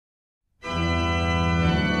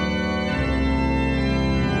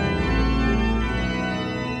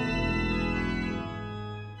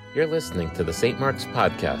You're listening to the St. Mark's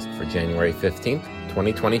Podcast for January 15th,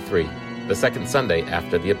 2023, the second Sunday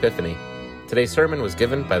after the Epiphany. Today's sermon was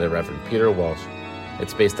given by the Reverend Peter Walsh.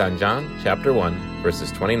 It's based on John chapter 1,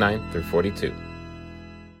 verses 29 through 42.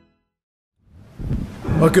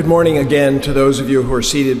 Well, good morning again to those of you who are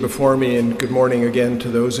seated before me, and good morning again to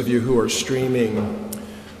those of you who are streaming.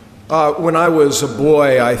 When I was a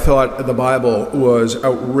boy, I thought the Bible was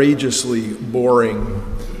outrageously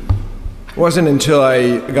boring. It wasn't until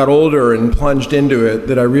I got older and plunged into it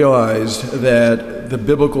that I realized that the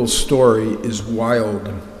biblical story is wild.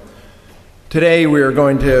 Today we are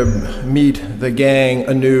going to meet the gang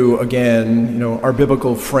anew again, our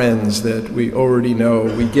biblical friends that we already know.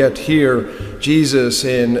 We get here Jesus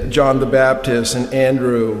and John the Baptist and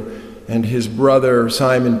Andrew and his brother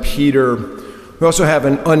Simon Peter. We also have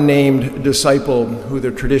an unnamed disciple who the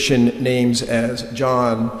tradition names as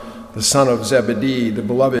John, the son of Zebedee, the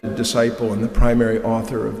beloved disciple and the primary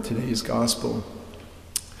author of today's gospel.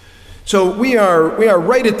 So we are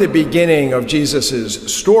right at the beginning of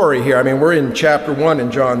Jesus' story here. We're in chapter 1 in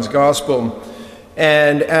John's gospel.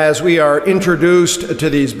 And as we are introduced to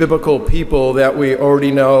these biblical people that we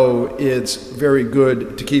already know, it's very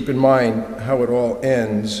good to keep in mind how it all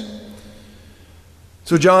ends.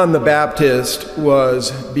 So John the Baptist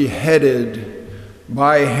was beheaded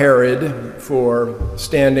by Herod for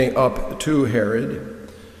standing up to Herod.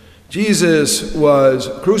 Jesus was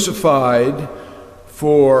crucified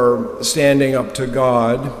for standing up to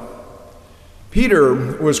God. Peter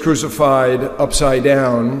was crucified upside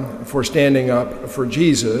down for standing up for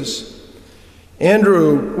Jesus.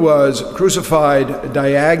 Andrew was crucified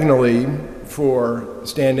diagonally for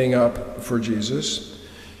standing up for Jesus.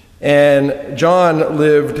 And John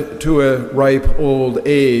lived to a ripe old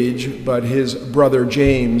age, but his brother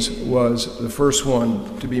James was the first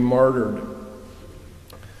one to be martyred.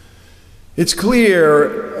 It's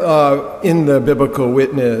clear in the biblical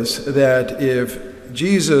witness that if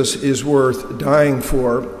Jesus is worth dying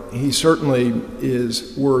for, he certainly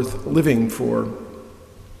is worth living for.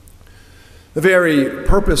 The very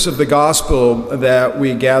purpose of the gospel that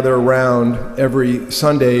we gather around every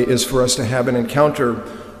Sunday is for us to have an encounter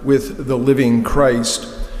with the living Christ.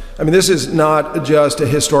 This is not just a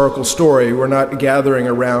historical story. We're not gathering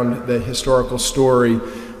around the historical story.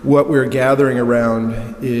 What we're gathering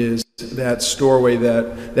around is that doorway,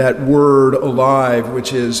 that word alive,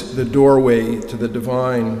 which is the doorway to the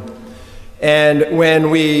divine. And when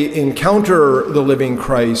we encounter the living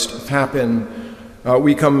Christ when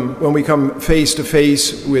we come face to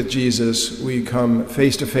face with Jesus, we come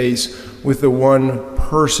face to face with the one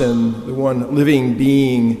person, the one living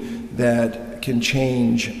being that can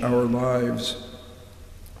change our lives.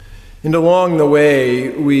 And along the way,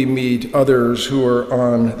 we meet others who are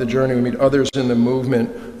on the journey. We meet others in the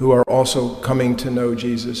movement who are also coming to know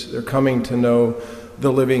Jesus. They're coming to know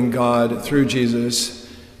the living God through Jesus.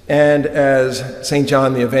 And as St.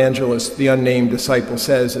 John the Evangelist, the unnamed disciple,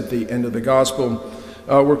 says at the end of the gospel,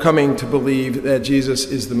 we're coming to believe that Jesus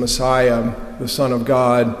is the Messiah, the Son of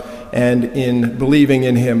God, and in believing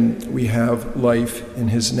in him, we have life in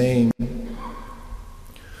his name.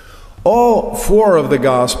 All four of the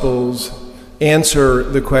Gospels answer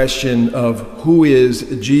the question of who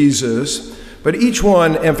is Jesus, but each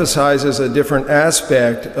one emphasizes a different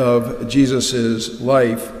aspect of Jesus'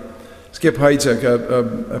 life. Skip Heitzig,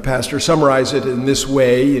 a pastor, summarized it in this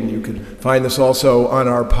way, and you can find this also on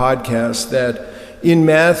our podcast, that in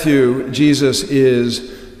Matthew, Jesus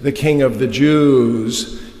is the King of the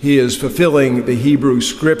Jews. He is fulfilling the Hebrew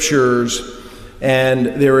Scriptures, and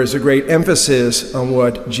there is a great emphasis on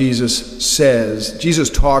what Jesus says. Jesus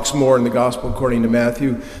talks more in the Gospel according to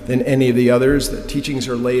Matthew than any of the others. The teachings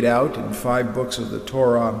are laid out in 5 books of the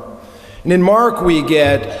Torah. And in Mark, we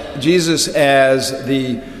get Jesus as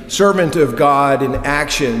the servant of God in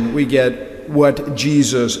action. We get what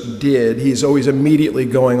Jesus did. He's always immediately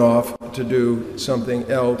going off to do something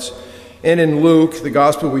else. And in Luke, the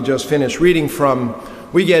Gospel we just finished reading from,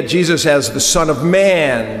 we get Jesus as the Son of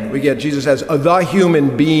Man. We get Jesus as the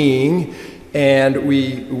human being, and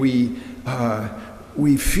we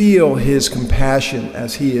feel his compassion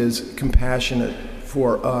as he is compassionate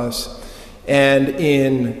for us. And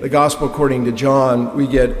in the Gospel according to John, we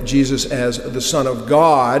get Jesus as the Son of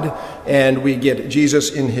God, and we get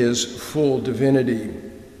Jesus in his full divinity.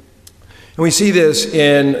 And we see this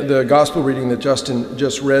in the Gospel reading that Justin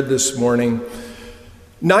just read this morning.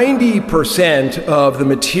 90% of the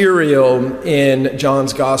material in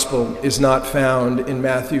John's Gospel is not found in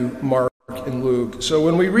Matthew, Mark, and Luke. So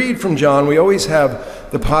when we read from John, we always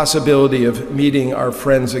have the possibility of meeting our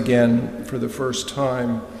friends again for the first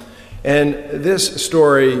time. And this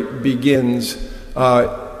story begins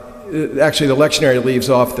Actually, the lectionary leaves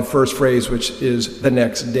off the first phrase, which is the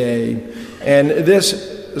next day. And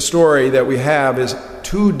this story that we have is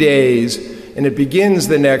 2 days, and it begins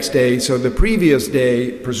the next day. So the previous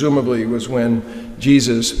day, presumably, was when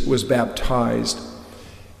Jesus was baptized.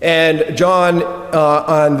 And John,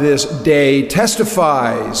 on this day,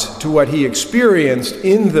 testifies to what he experienced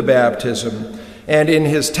in the baptism. And in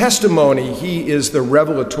his testimony, he is the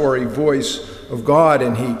revelatory voice of God,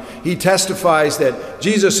 and he testifies that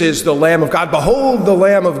Jesus is the Lamb of God. Behold the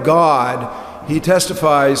Lamb of God. He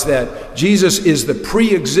testifies that Jesus is the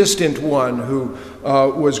pre-existent one who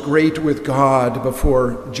was great with God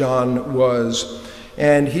before John was.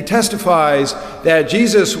 And he testifies that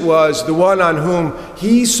Jesus was the one on whom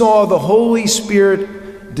he saw the Holy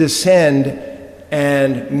Spirit descend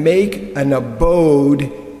and make an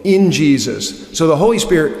abode in Jesus. So the Holy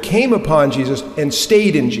Spirit came upon Jesus and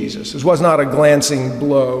stayed in Jesus. This was not a glancing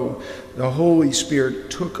blow. The Holy Spirit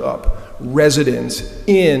took up residence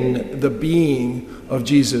in the being of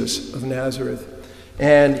Jesus of Nazareth.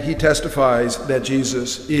 And he testifies that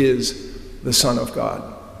Jesus is the Son of God.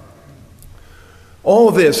 All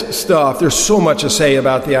of this stuff, there's so much to say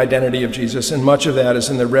about the identity of Jesus, and much of that is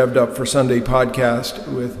in the Revved Up for Sunday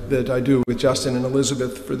podcast that I do with Justin and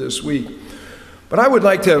Elizabeth for this week. But I would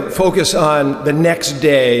like to focus on the next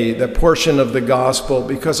day, the portion of the gospel,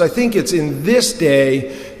 because I think it's in this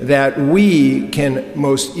day that we can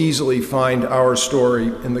most easily find our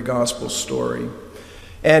story in the gospel story.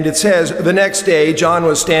 And it says, the next day, John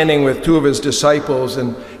was standing with 2 of his disciples,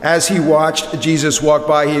 and as he watched Jesus walk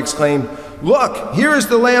by, he exclaimed, "Look, here is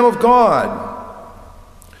the Lamb of God."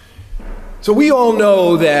 So we all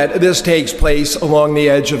know that this takes place along the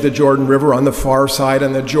edge of the Jordan River, on the far side,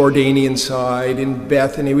 on the Jordanian side, in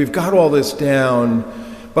Bethany. We've got all this down.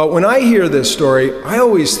 But when I hear this story, I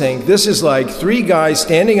always think this is like 3 guys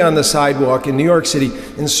standing on the sidewalk in New York City,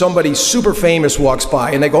 and somebody super famous walks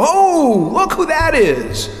by, and they go, "Oh, look who that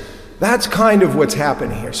is." That's kind of what's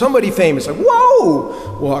happening here. Somebody famous, like,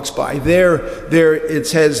 "Whoa," walks by. There it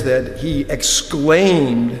says that he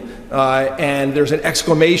exclaimed, and there's an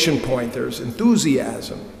exclamation point. There's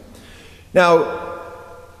enthusiasm. Now,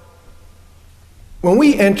 when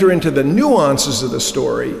we enter into the nuances of the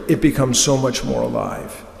story, it becomes so much more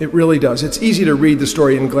alive. It really does. It's easy to read the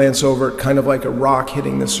story and glance over it, kind of like a rock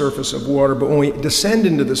hitting the surface of water. But when we descend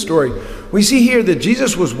into the story, we see here that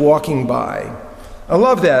Jesus was walking by. I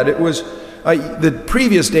love that. It was the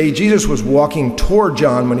previous day, Jesus was walking toward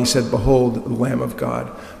John when he said, "Behold, the Lamb of God."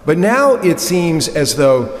 But now it seems as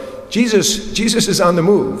though Jesus is on the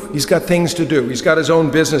move. He's got things to do. He's got his own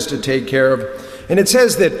business to take care of. And it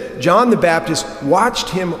says that John the Baptist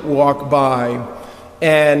watched him walk by.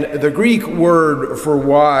 And the Greek word for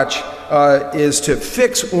watch is to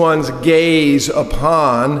fix one's gaze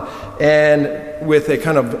upon, and with a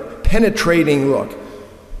kind of penetrating look.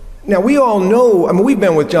 Now, we all know, we've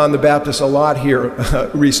been with John the Baptist a lot here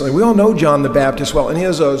recently. We all know John the Baptist well, and he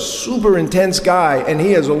is a super intense guy, and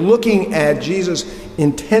he is looking at Jesus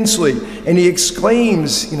intensely, and he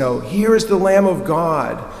exclaims, "Here is the Lamb of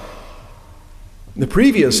God." The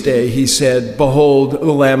previous day, he said, "Behold,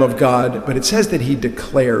 the Lamb of God," but it says that he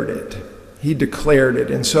declared it. He declared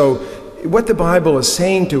it, and so what the Bible is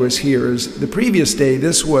saying to us here is the previous day,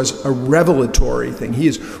 this was a revelatory thing. He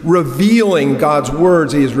is revealing God's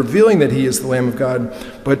words. He is revealing that he is the Lamb of God.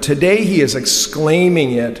 But today he is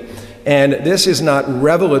exclaiming it. And this is not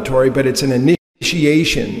revelatory, but it's an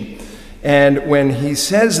initiation. And when he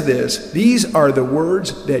says this, these are the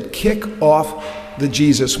words that kick off the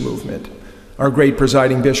Jesus movement. Our great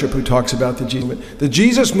presiding bishop who talks about the Jesus movement. The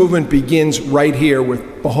Jesus movement begins right here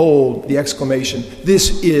with, "Behold," the exclamation,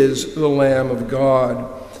 "This is the Lamb of God."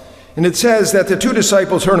 And it says that the 2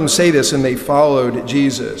 disciples heard him say this, and they followed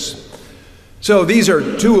Jesus. So these are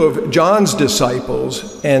 2 of John's disciples,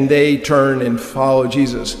 and they turn and follow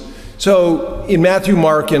Jesus. So in Matthew,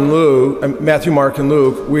 Mark, and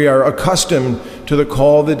Luke, we are accustomed to the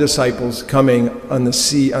call of the disciples coming on the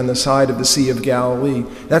side of the Sea of Galilee.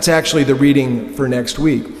 That's actually the reading for next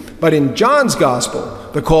week. But in John's gospel,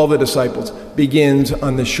 the call of the disciples begins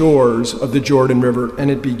on the shores of the Jordan River, and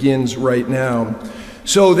it begins right now.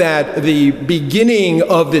 So that the beginning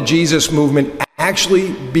of the Jesus movement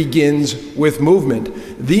actually begins with movement.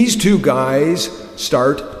 These 2 guys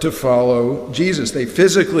start to follow Jesus. They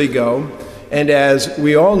physically go, and as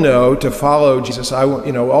we all know, to follow Jesus,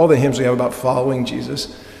 all the hymns we have about following Jesus,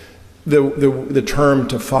 the term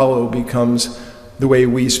to follow becomes the way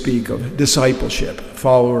we speak of discipleship,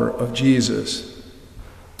 follower of Jesus.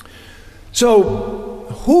 So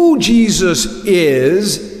who Jesus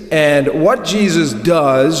is and what Jesus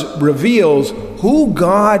does reveals who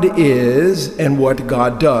God is and what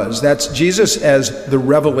God does. That's Jesus as the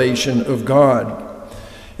revelation of God.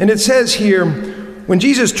 And it says here, when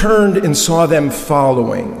Jesus turned and saw them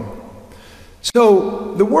following.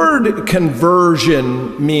 So the word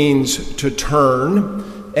conversion means to turn,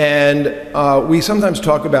 and we sometimes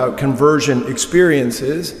talk about conversion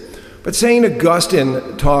experiences, but St.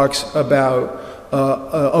 Augustine talks about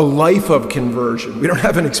a life of conversion. We don't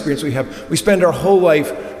have an experience, we spend our whole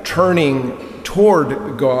life turning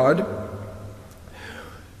toward God.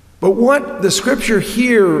 But what the scripture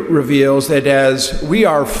here reveals, that as we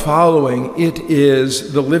are following, it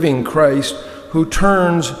is the living Christ who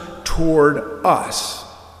turns toward us.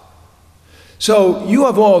 So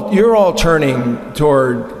you're all turning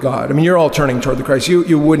toward God. I mean, you're all turning toward the Christ.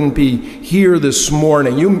 You wouldn't be here this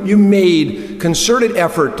morning. You made concerted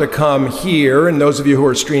effort to come here, and those of you who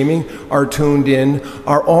are streaming, are tuned in,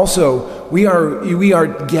 are also, we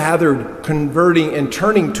are gathered, converting and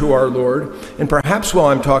turning to our Lord. And perhaps while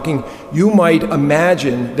I'm talking, you might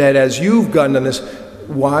imagine that as you've gotten on this,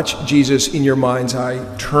 watch Jesus in your mind's eye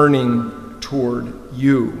turning toward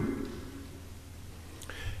you.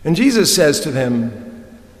 And Jesus says to them,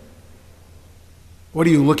 what are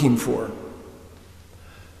you looking for?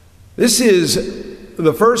 This is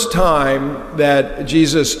the first time that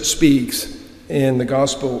Jesus speaks in the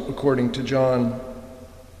Gospel according to John,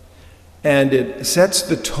 and it sets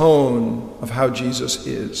the tone of how Jesus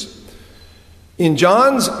is. In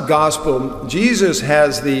John's Gospel, Jesus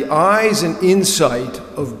has the eyes and insight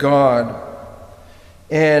of God,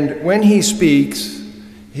 and when he speaks,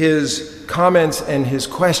 his comments and his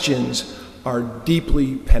questions are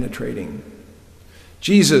deeply penetrating.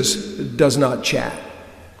 Jesus does not chat.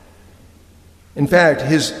 In fact,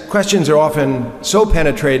 his questions are often so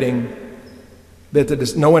penetrating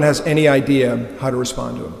that no one has any idea how to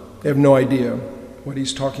respond to him. They have no idea what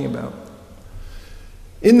he's talking about.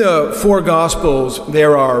 In the four Gospels,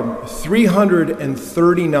 there are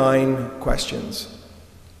 339 questions.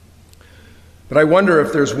 But I wonder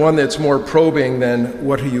if there's one that's more probing than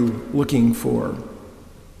what are you looking for?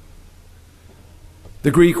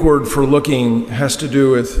 The Greek word for looking has to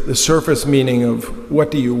do with the surface meaning of what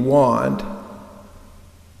do you want,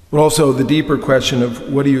 but also the deeper question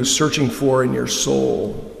of what are you searching for in your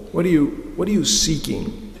soul? What are you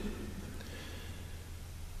seeking?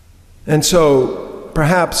 And so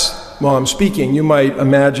perhaps while I'm speaking, you might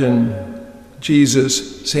imagine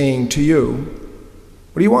Jesus saying to you,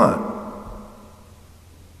 what do you want?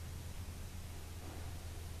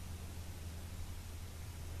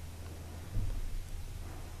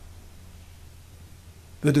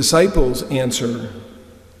 The disciples answer,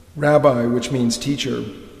 Rabbi, which means teacher,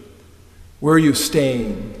 where are you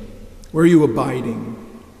staying? Where are you abiding?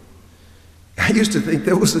 I used to think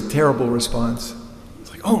that was a terrible response.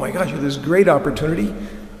 It's like, oh my gosh, you have this great opportunity.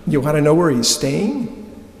 You want to know where he's staying?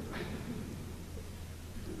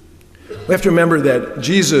 We have to remember that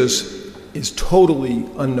Jesus is totally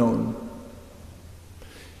unknown.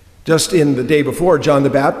 Just in the day before, John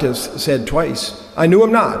the Baptist said twice, I knew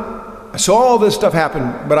him not. I saw all this stuff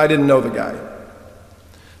happen, but I didn't know the guy.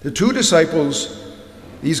 The two disciples,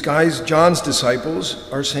 these guys, John's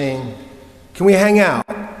disciples, are saying, can we hang out?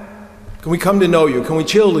 Can we come to know you? Can we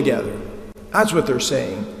chill together? That's what they're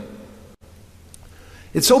saying.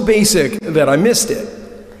 It's so basic that I missed it.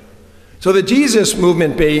 So the Jesus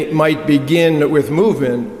movement might begin with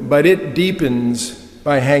movement, but it deepens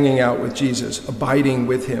by hanging out with Jesus, abiding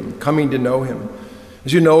with him, coming to know him.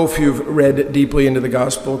 As you know, if you've read deeply into the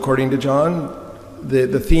Gospel according to John,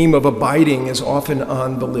 the theme of abiding is often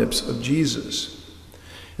on the lips of Jesus.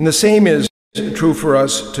 And the same is true for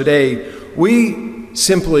us today. We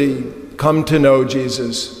simply come to know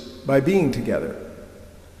Jesus by being together.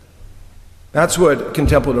 That's what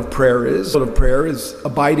contemplative prayer is. Contemplative prayer is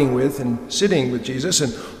abiding with and sitting with Jesus.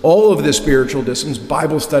 And all of the spiritual disciplines,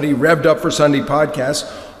 Bible study, Revved Up for Sunday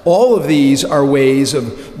podcasts, all of these are ways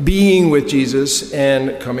of being with Jesus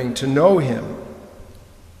and coming to know him.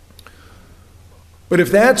 But if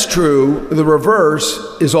that's true, the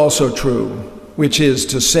reverse is also true, which is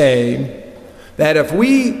to say that if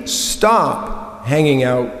we stop hanging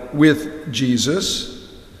out with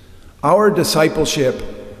Jesus, our discipleship,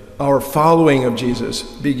 our following of Jesus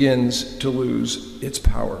begins to lose its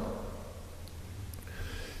power.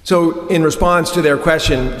 So in response to their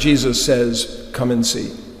question, Jesus says, come and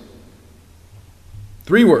see.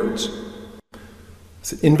 3 words.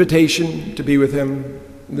 It's an invitation to be with him.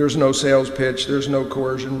 There's no sales pitch. There's no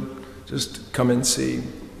coercion. Just come and see.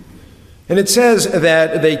 And it says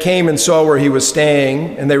that they came and saw where he was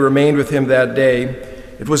staying, and they remained with him that day.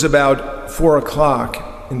 It was about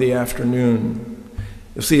 4:00 in the afternoon.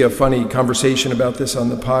 You'll see a funny conversation about this on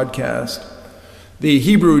the podcast. The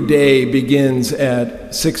Hebrew day begins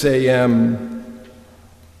at 6 a.m.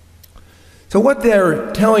 So what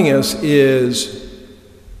they're telling us is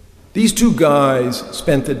these two guys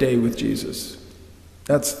spent the day with Jesus.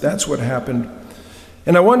 That's what happened.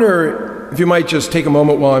 And I wonder if you might just take a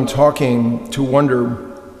moment while I'm talking to wonder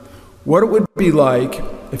what it would be like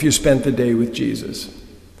if you spent the day with Jesus.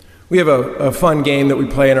 We have a fun game that we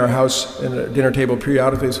play in our house at a dinner table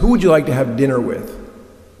periodically. Is who would you like to have dinner with?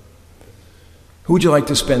 Who would you like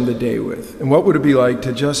to spend the day with? And what would it be like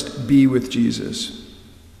to just be with Jesus?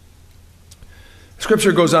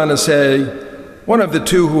 Scripture goes on to say, one of the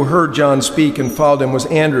two who heard John speak and followed him was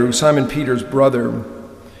Andrew, Simon Peter's brother.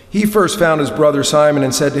 He first found his brother Simon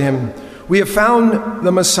and said to him, "We have found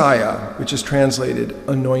the Messiah," which is translated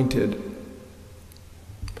anointed.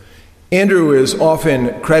 Andrew is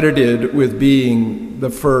often credited with being the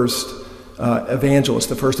first evangelist,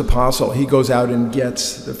 the first apostle. He goes out and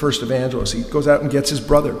gets the first evangelist. He goes out and gets his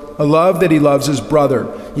brother. I love that he loves his brother.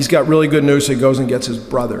 He's got really good news, so he goes and gets his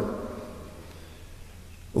brother.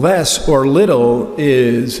 Less or little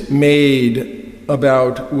is made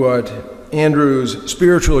about what Andrew's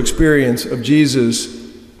spiritual experience of Jesus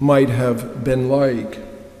might have been like.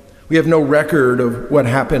 We have no record of what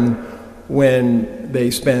happened when they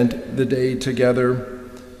spent the day together.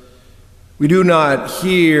 We do not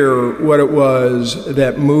hear what it was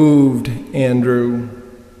that moved Andrew.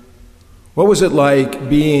 What was it like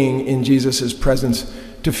being in Jesus' presence,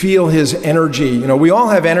 to feel his energy? You know, we all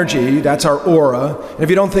have energy, that's our aura. And if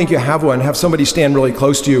you don't think you have one, have somebody stand really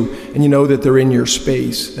close to you and you know that they're in your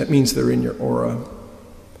space. That means they're in your aura.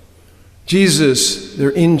 They're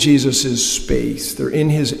in Jesus' space. They're in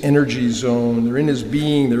his energy zone. They're in his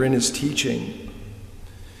being. They're in his teaching.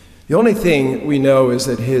 The only thing we know is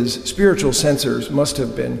that his spiritual sensors must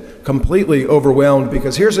have been completely overwhelmed,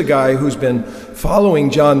 because here's a guy who's been following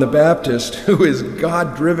John the Baptist, who is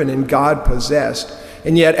God-driven and God-possessed.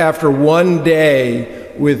 And yet after one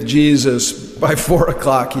day with Jesus, by 4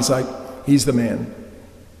 o'clock, he's like, he's the man.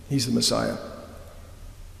 He's the Messiah.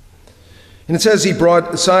 And it says he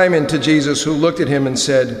brought Simon to Jesus, who looked at him and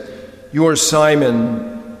said, "You are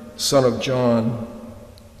Simon, son of John."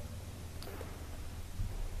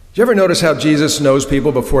 Do you ever notice how Jesus knows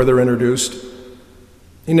people before they're introduced?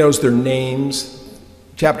 He knows their names.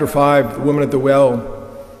 Chapter 5, the woman at the well.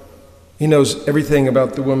 He knows everything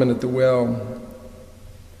about the woman at the well.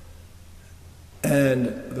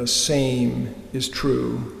 And the same is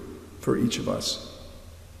true for each of us.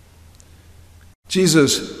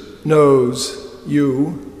 Jesus knows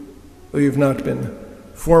you, though you've not been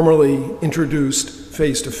formally introduced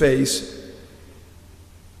face to face.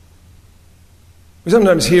 We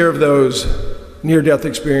sometimes hear of those near-death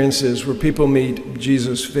experiences where people meet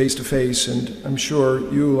Jesus face to face, and I'm sure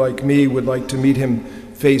you, like me, would like to meet him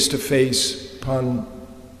face to face upon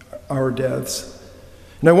our deaths.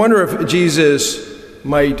 And I wonder if Jesus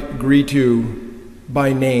might greet you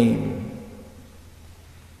by name.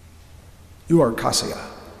 You are Kasia.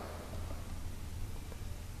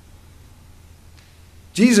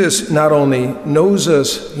 Jesus not only knows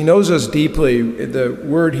us, he knows us deeply. The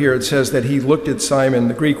word here, it says that he looked at Simon.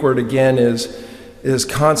 The Greek word again is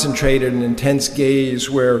concentrated and intense gaze,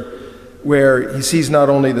 where he sees not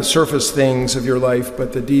only the surface things of your life,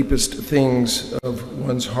 but the deepest things of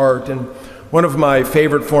one's heart. And one of my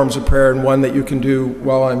favorite forms of prayer, and one that you can do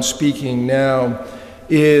while I'm speaking now,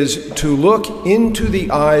 is to look into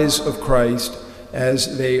the eyes of Christ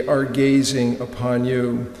as they are gazing upon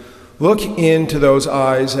you. Look into those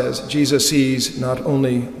eyes as Jesus sees not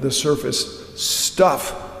only the surface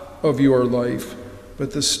stuff of your life,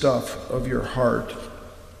 but the stuff of your heart.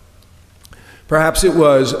 Perhaps it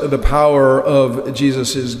was the power of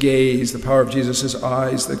Jesus' gaze, the power of Jesus'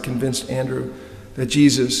 eyes that convinced Andrew that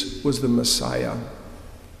Jesus was the Messiah.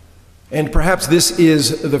 And perhaps this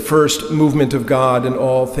is the first movement of God in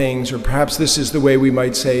all things, or perhaps this is the way we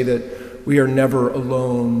might say that we are never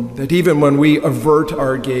alone, that even when we avert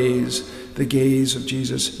our gaze, the gaze of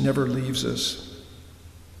Jesus never leaves us.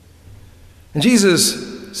 And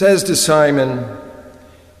Jesus says to Simon,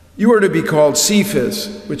 "You are to be called Cephas,"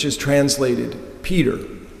 which is translated Peter.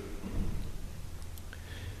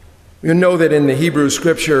 You know that in the Hebrew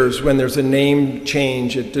scriptures, when there's a name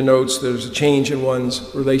change, it denotes there's a change in one's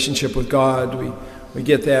relationship with God. We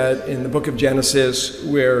get that in the book of Genesis,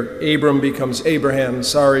 where Abram becomes Abraham,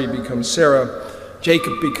 Sarai becomes Sarah,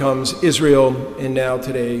 Jacob becomes Israel, and now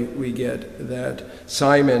today we get that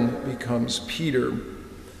Simon becomes Peter.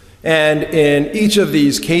 And in each of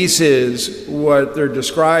these cases, what they're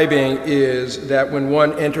describing is that when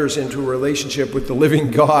one enters into a relationship with the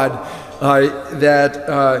living God,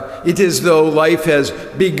 it is as though life has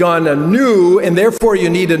begun anew, and therefore you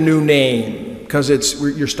need a new name, because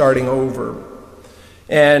you're starting over.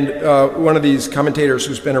 And one of these commentators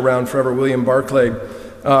who's been around forever, William Barclay,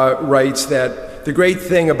 writes that the great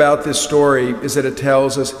thing about this story is that it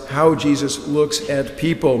tells us how Jesus looks at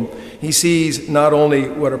people. He sees not only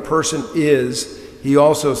what a person is, he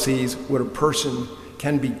also sees what a person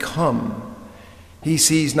can become. He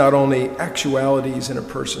sees not only actualities in a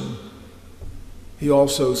person, he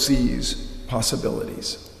also sees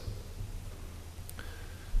possibilities.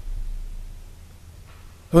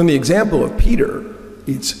 In the example of Peter,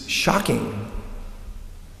 it's shocking.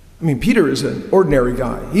 I mean, Peter is an ordinary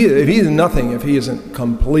guy. He is nothing if he isn't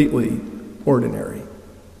completely ordinary,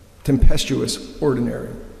 tempestuous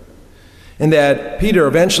ordinary. And that Peter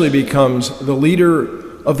eventually becomes the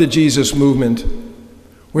leader of the Jesus movement,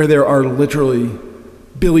 where there are literally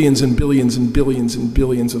billions and billions and billions and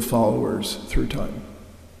billions of followers through time.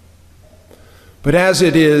 But as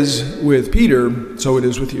it is with Peter, so it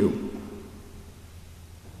is with you.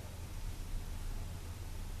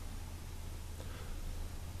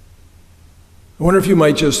 I wonder if you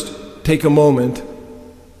might just take a moment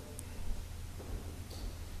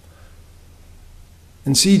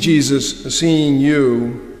and see Jesus seeing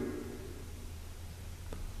you.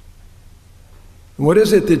 And what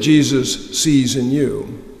is it that Jesus sees in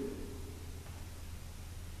you?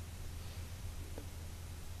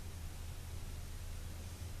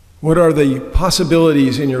 What are the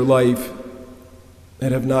possibilities in your life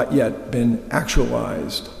that have not yet been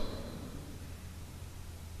actualized?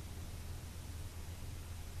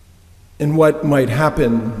 And what might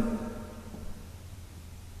happen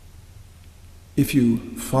if you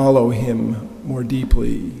follow him more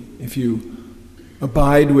deeply, if you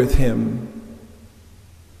abide with him,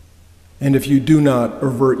 and if you do not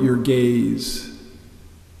avert your gaze?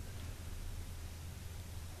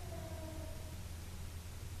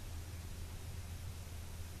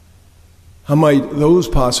 How might those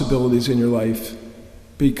possibilities in your life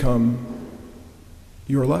become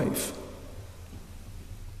your life?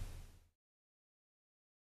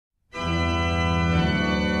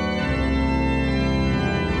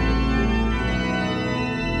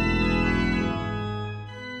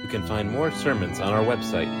 You can find more sermons on our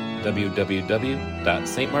website,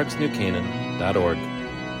 www.stmarksnewcanaan.org.